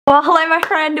Well, hello my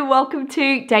friend, and welcome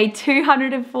to day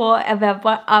 204 of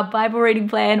our Bible reading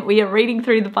plan. We are reading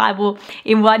through the Bible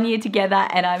in 1 year together,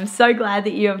 and I'm so glad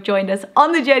that you have joined us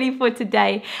on the journey for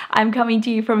today. I'm coming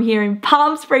to you from here in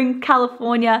Palm Springs,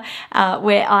 California,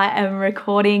 where I am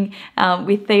recording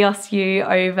with Theos U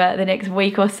over the next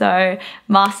week or so,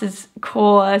 master's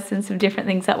course and some different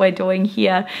things that we're doing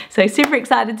here. So super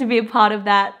excited to be a part of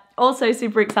that. Also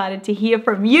super excited to hear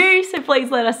from you, so please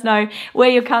let us know where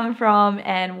you're coming from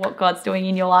and what God's doing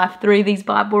in your life through these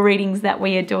Bible readings that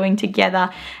we are doing together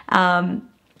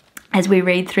as we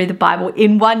read through the Bible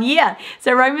in 1 year.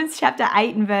 So Romans chapter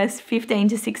 8 and verse 15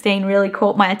 to 16 really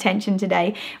caught my attention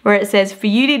today, where it says, "For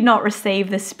you did not receive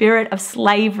the spirit of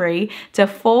slavery to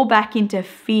fall back into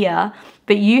fear,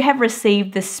 but you have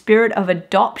received the spirit of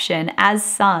adoption as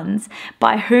sons,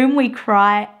 by whom we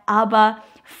cry, Abba,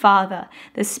 Father."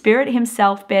 The Spirit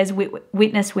himself bears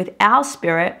witness with our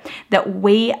spirit that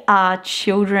we are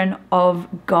children of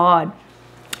God.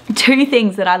 Two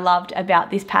things that I loved about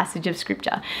this passage of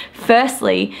scripture.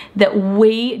 Firstly, that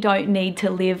we don't need to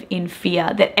live in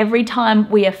fear, that every time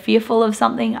we are fearful of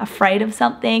something, afraid of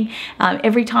something,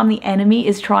 every time the enemy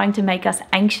is trying to make us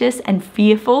anxious and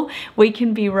fearful, we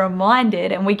can be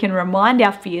reminded, and we can remind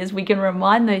our fears, we can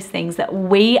remind those things that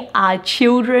we are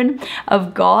children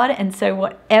of God. And so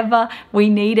whatever we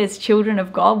need as children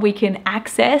of God, we have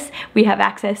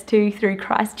access to through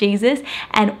Christ Jesus.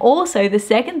 And also the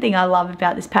second thing I love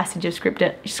about this passage of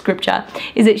scripture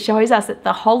is it shows us that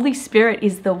the Holy Spirit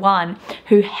is the one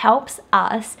who helps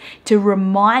us to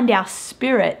remind our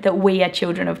spirit that we are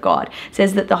children of God. It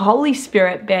says that the Holy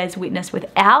Spirit bears witness with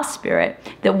our spirit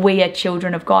that we are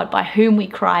children of God, by whom we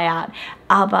cry out,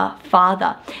 Abba,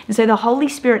 Father. And so the Holy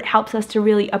Spirit helps us to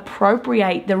really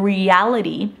appropriate the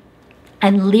reality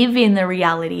and live in the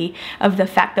reality of the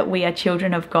fact that we are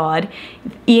children of God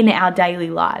in our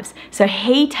daily lives. So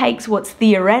he takes what's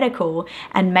theoretical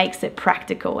and makes it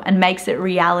practical and makes it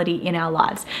reality in our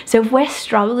lives. So if we're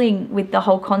struggling with the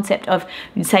whole concept of,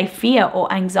 say, fear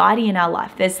or anxiety in our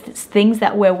life, there's things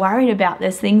that we're worried about,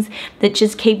 there's things that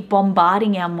just keep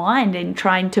bombarding our mind and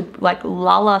trying to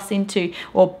lull us into,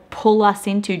 or pull us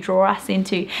into, draw us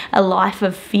into a life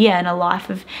of fear and a life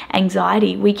of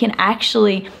anxiety, we can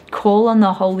actually call on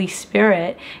the Holy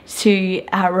Spirit to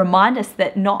remind us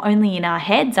that not only in our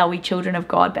heads are we children of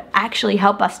God, but actually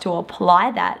help us to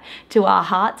apply that to our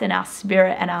hearts and our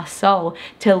spirit and our soul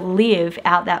to live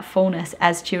out that fullness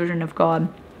as children of God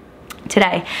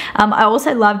today. I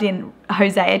also loved in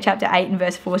Hosea chapter 8 and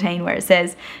verse 14 where it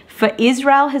says, "For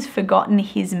Israel has forgotten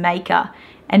his maker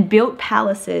and built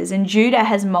palaces, and Judah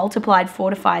has multiplied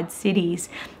fortified cities.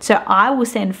 So I will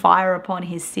send fire upon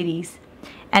his cities,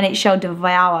 and it shall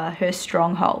devour her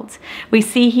strongholds." We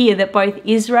see here that both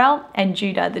Israel and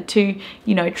Judah, the two,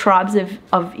 tribes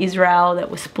of Israel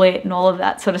that were split and all of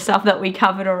that sort of stuff that we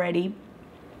covered already,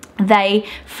 they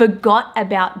forgot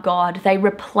about God. They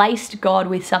replaced God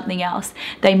with something else.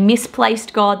 They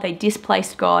misplaced God, they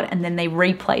displaced God, and then they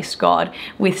replaced God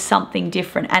with something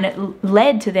different. And it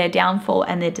led to their downfall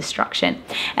and their destruction.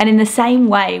 And in the same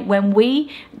way, when we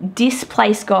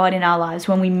displace God in our lives,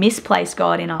 when we misplace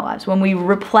God in our lives, when we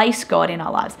replace God in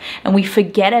our lives, and we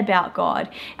forget about God,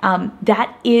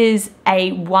 that is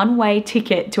a one-way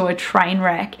ticket to a train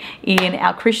wreck in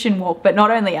our Christian walk. But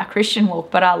not only our Christian walk,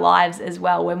 but our lives as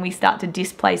well. When we start to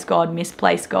displace God,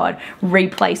 misplace God,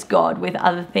 replace God with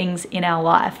other things in our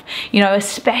life.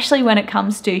 Especially when it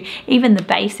comes to even the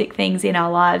basic things in our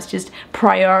lives, just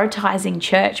prioritizing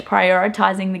church,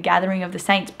 prioritizing the gathering of the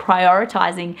saints,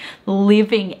 prioritizing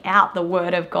living out the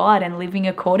Word of God and living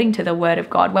according to the Word of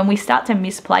God. When we start to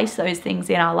misplace those things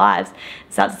in our lives,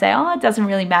 start to say, oh, it doesn't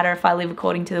really matter if I live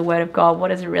according to the Word of God. What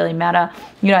does it really matter?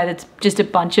 That's just a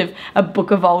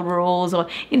book of old rules, or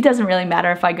it doesn't really matter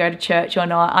if I go to church or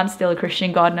not. I'm still a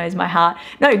Christian. God knows my heart.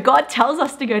 No, God tells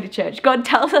us to go to church. God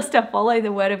tells us to follow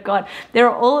the Word of God. There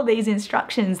are all of these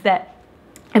instructions that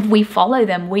if we follow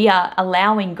them, we are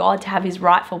allowing God to have his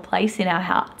rightful place in our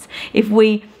hearts. If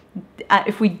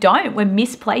we don't, we're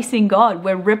misplacing God.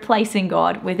 We're replacing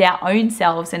God with our own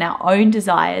selves and our own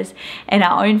desires and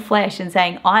our own flesh and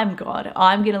saying, I'm God.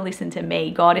 I'm going to listen to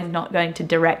me. God is not going to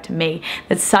direct me.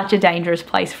 That's such a dangerous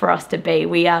place for us to be.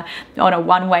 We are on a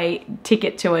one-way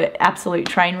ticket to an absolute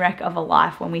train wreck of a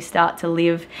life when we start to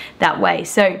live that way.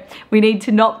 So we need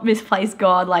to not misplace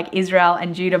God like Israel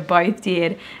and Judah both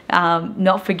did.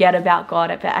 Not forget about God,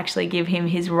 but actually give him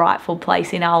his rightful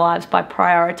place in our lives by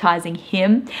prioritizing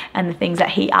him and the things that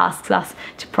he asks us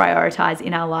to prioritize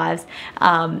in our lives.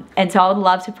 And so I would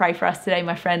love to pray for us today,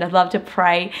 my friend. I'd love to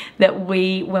pray that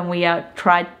when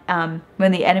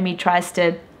the enemy tries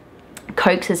to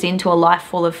coax us into a life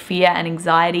full of fear and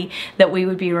anxiety, that we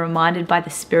would be reminded by the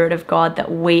Spirit of God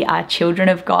that we are children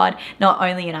of God, not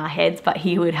only in our heads, but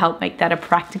He would help make that a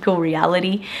practical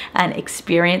reality and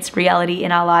experienced reality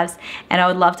in our lives. And I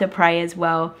would love to pray as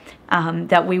well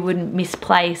that we wouldn't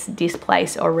misplace,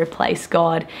 displace, or replace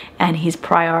God and His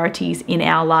priorities in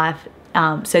our life,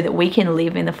 so that we can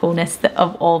live in the fullness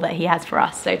of all that He has for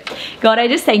us. So God, I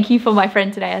just thank You for my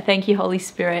friend today. I thank You, Holy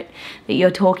Spirit, that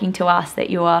You're talking to us, that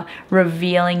You are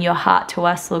revealing Your heart to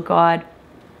us, Lord God,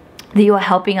 that You are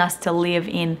helping us to live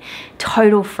in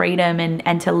total freedom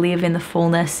and to live in the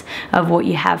fullness of what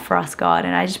You have for us, God.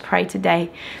 And I just pray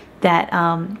today that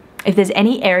if there's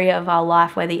any area of our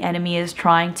life where the enemy is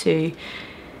trying to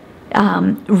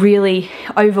really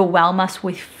overwhelm us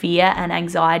with fear and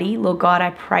anxiety, Lord God, I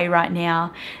pray right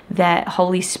now that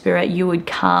Holy Spirit, You would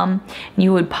come,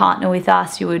 You would partner with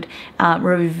us, You would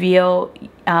reveal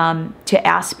to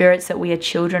our spirits that we are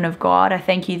children of God. I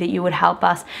thank You that You would help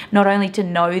us not only to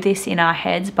know this in our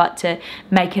heads, but to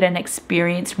make it an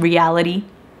experienced reality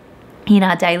in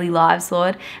our daily lives,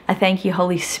 Lord. I thank You,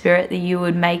 Holy Spirit, that You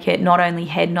would make it not only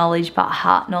head knowledge but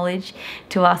heart knowledge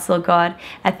to us, Lord God.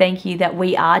 I thank You that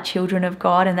we are children of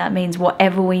God, and that means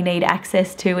whatever we need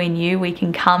access to in You, we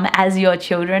can come as Your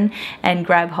children and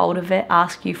grab hold of it,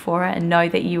 ask You for it, and know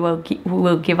that You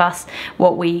will give us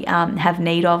what we have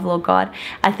need of, Lord God.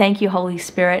 I thank You, Holy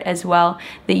Spirit, as well,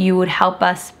 that You would help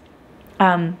us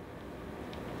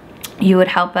You would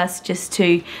help us just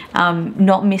to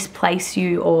not misplace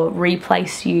You or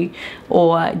replace You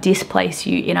or displace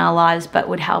You in our lives, but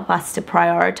would help us to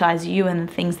prioritize You and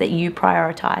the things that You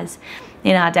prioritize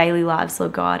in our daily lives,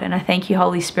 Lord God. And I thank You,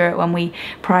 Holy Spirit, when we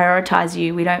prioritize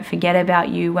You, we don't forget about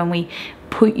You. When we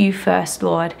put You first,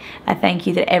 Lord, I thank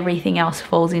You that everything else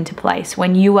falls into place.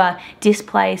 When You are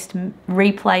displaced,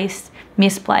 replaced,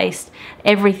 misplaced,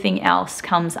 everything else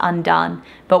comes undone.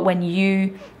 But when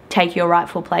You take Your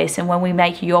rightful place, and when we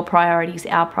make Your priorities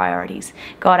our priorities,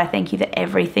 God, I thank You that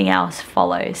everything else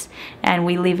follows, and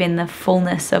we live in the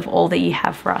fullness of all that You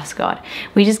have for us, God.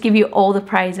 We just give You all the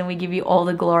praise, and we give You all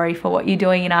the glory for what You're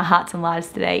doing in our hearts and lives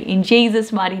today. In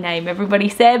Jesus' mighty name, everybody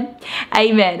said,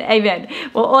 amen, amen.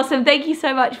 Well, awesome. Thank you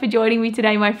so much for joining me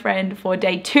today, my friend, for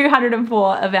day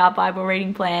 204 of our Bible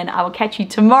reading plan. I will catch you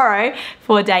tomorrow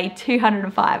for day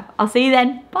 205. I'll see you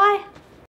then. Bye.